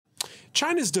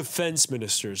China's defense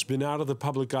minister has been out of the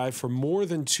public eye for more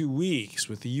than 2 weeks,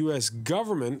 with the U.S.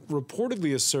 government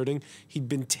reportedly asserting he'd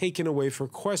been taken away for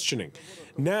questioning.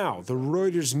 Now, the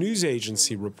Reuters news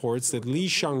agency reports that Li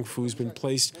Shangfu has been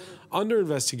placed under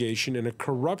investigation in a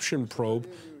corruption probe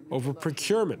over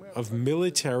procurement of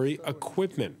military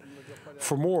equipment.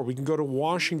 For more, we can go to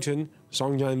Washington.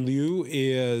 Zhongyan Liu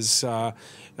is a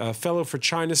fellow for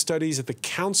China Studies at the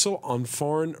Council on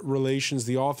Foreign Relations,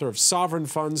 the author of Sovereign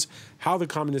Funds, How the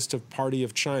Communist Party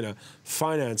of China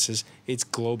Finances Its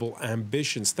Global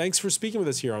Ambitions. Thanks for speaking with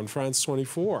us here on France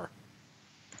 24.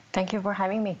 Thank you for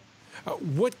having me.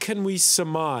 What can we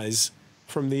surmise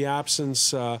from the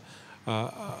absence of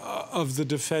the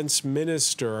defense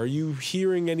minister? Are you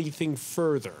hearing anything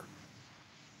further?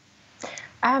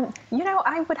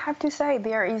 I would have to say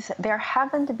there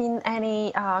haven't been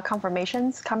any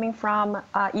confirmations coming from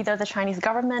either the Chinese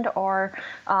government or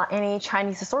any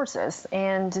Chinese sources,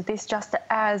 and this just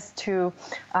adds to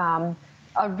a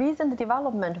recent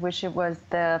development, which was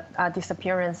the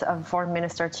disappearance of Foreign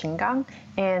Minister Qin Gang,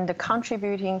 and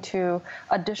contributing to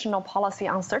additional policy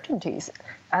uncertainties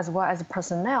as well as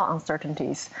personnel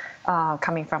uncertainties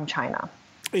coming from China.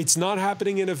 It's not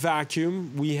happening in a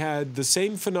vacuum. We had the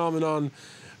same phenomenon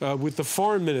with the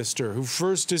foreign minister who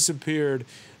first disappeared,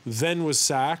 then was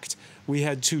sacked. We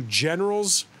had 2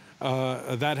 generals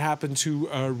that happened to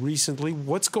recently.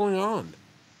 What's going on?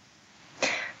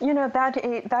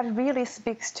 That really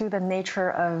speaks to the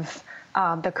nature of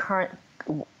the current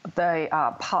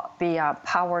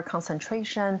power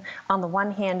concentration on the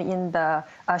one hand in the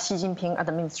Xi Jinping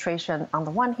administration on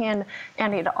the one hand,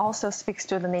 and it also speaks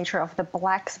to the nature of the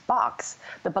black box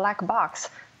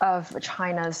of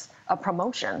China's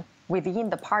promotion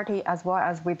within the party as well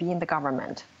as within the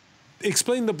government.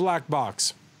 Explain the black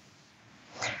box.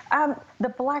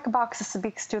 The black box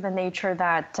speaks to the nature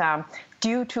that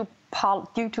due to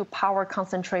power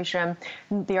concentration,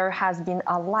 there has been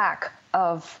a lack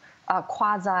of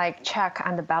quasi check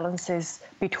and balances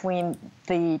between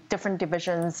the different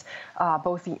divisions,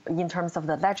 both in terms of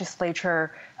the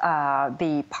legislature,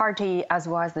 the party, as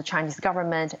well as the Chinese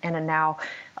government. And now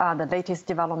the latest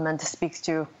development speaks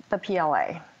to the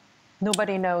PLA.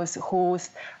 Nobody knows whose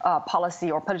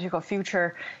policy or political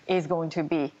future is going to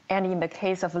be. And in the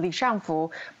case of Li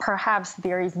Shangfu, perhaps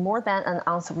there is more than an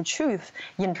ounce of truth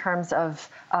in terms of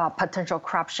potential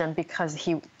corruption, because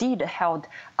he did held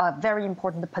a very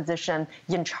important position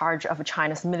in charge of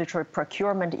China's military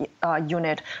procurement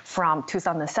unit from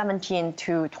 2017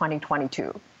 to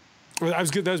 2022. Well, I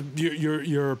was good.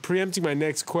 You're preempting my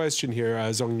next question here,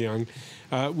 Zhongyang,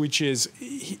 which is,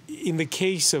 in the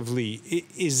case of Li,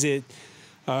 is it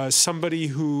somebody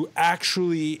who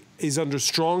actually is under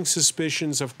strong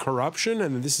suspicions of corruption,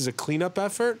 and this is a cleanup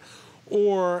effort,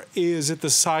 or is it the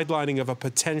sidelining of a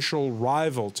potential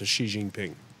rival to Xi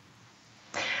Jinping?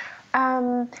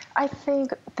 I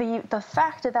think the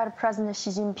fact that President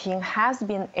Xi Jinping has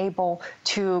been able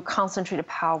to concentrate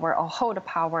power or hold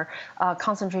power,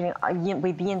 concentrating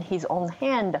within his own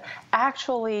hand,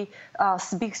 actually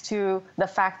speaks to the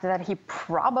fact that he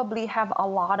probably have a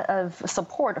lot of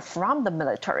support from the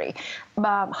military.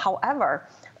 However,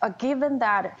 given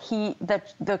that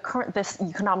this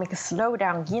economic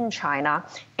slowdown in China,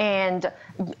 and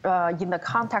in the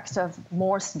context of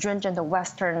more stringent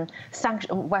Western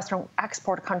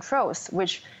export controls,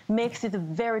 which makes it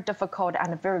very difficult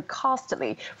and very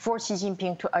costly for Xi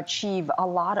Jinping to achieve a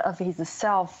lot of his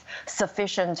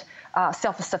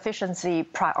self-sufficiency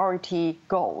priority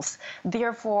goals.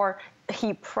 Therefore,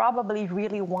 he probably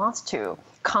really wants to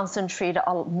concentrate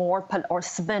more or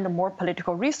spend more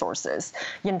political resources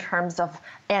in terms of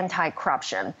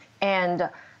anti-corruption, and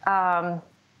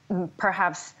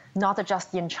perhaps not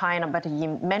just in China, but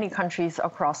in many countries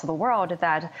across the world,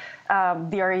 that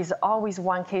there is always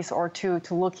one case or two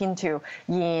to look into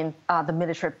in the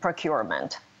military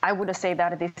procurement. I would say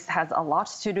that this has a lot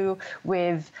to do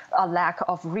with a lack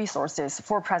of resources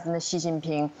for President Xi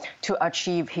Jinping to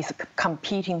achieve his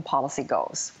competing policy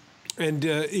goals. And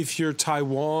if you're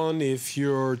Taiwan, if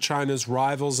you're China's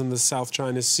rivals in the South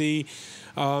China Sea,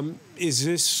 is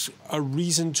this a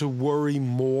reason to worry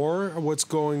more what's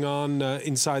going on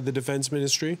inside the Defense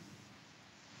Ministry?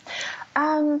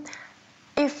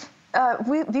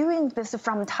 Viewing this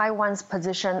from Taiwan's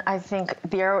position, I think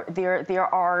there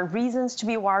are reasons to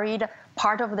be worried,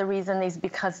 Part of the reason is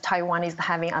because Taiwan is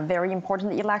having a very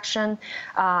important election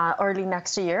early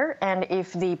next year, and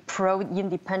if the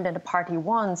pro-independent party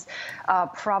wins,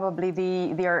 probably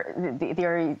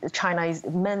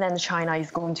mainland China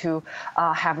is going to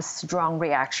have a strong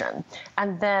reaction.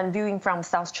 And then viewing from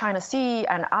South China Sea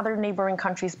and other neighboring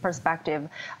countries' perspective,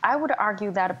 I would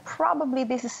argue that probably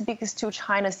this speaks to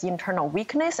China's internal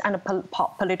weakness and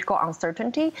political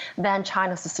uncertainty than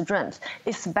China's strength,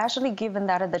 especially given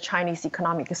that the Chinese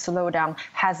economic slowdown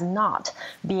has not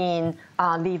been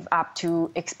lived up to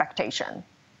expectation.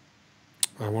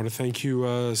 I want to thank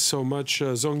you so much,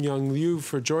 Zongyang Liu,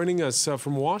 for joining us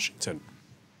from Washington.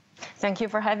 Thank you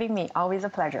for having me. Always a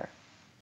pleasure.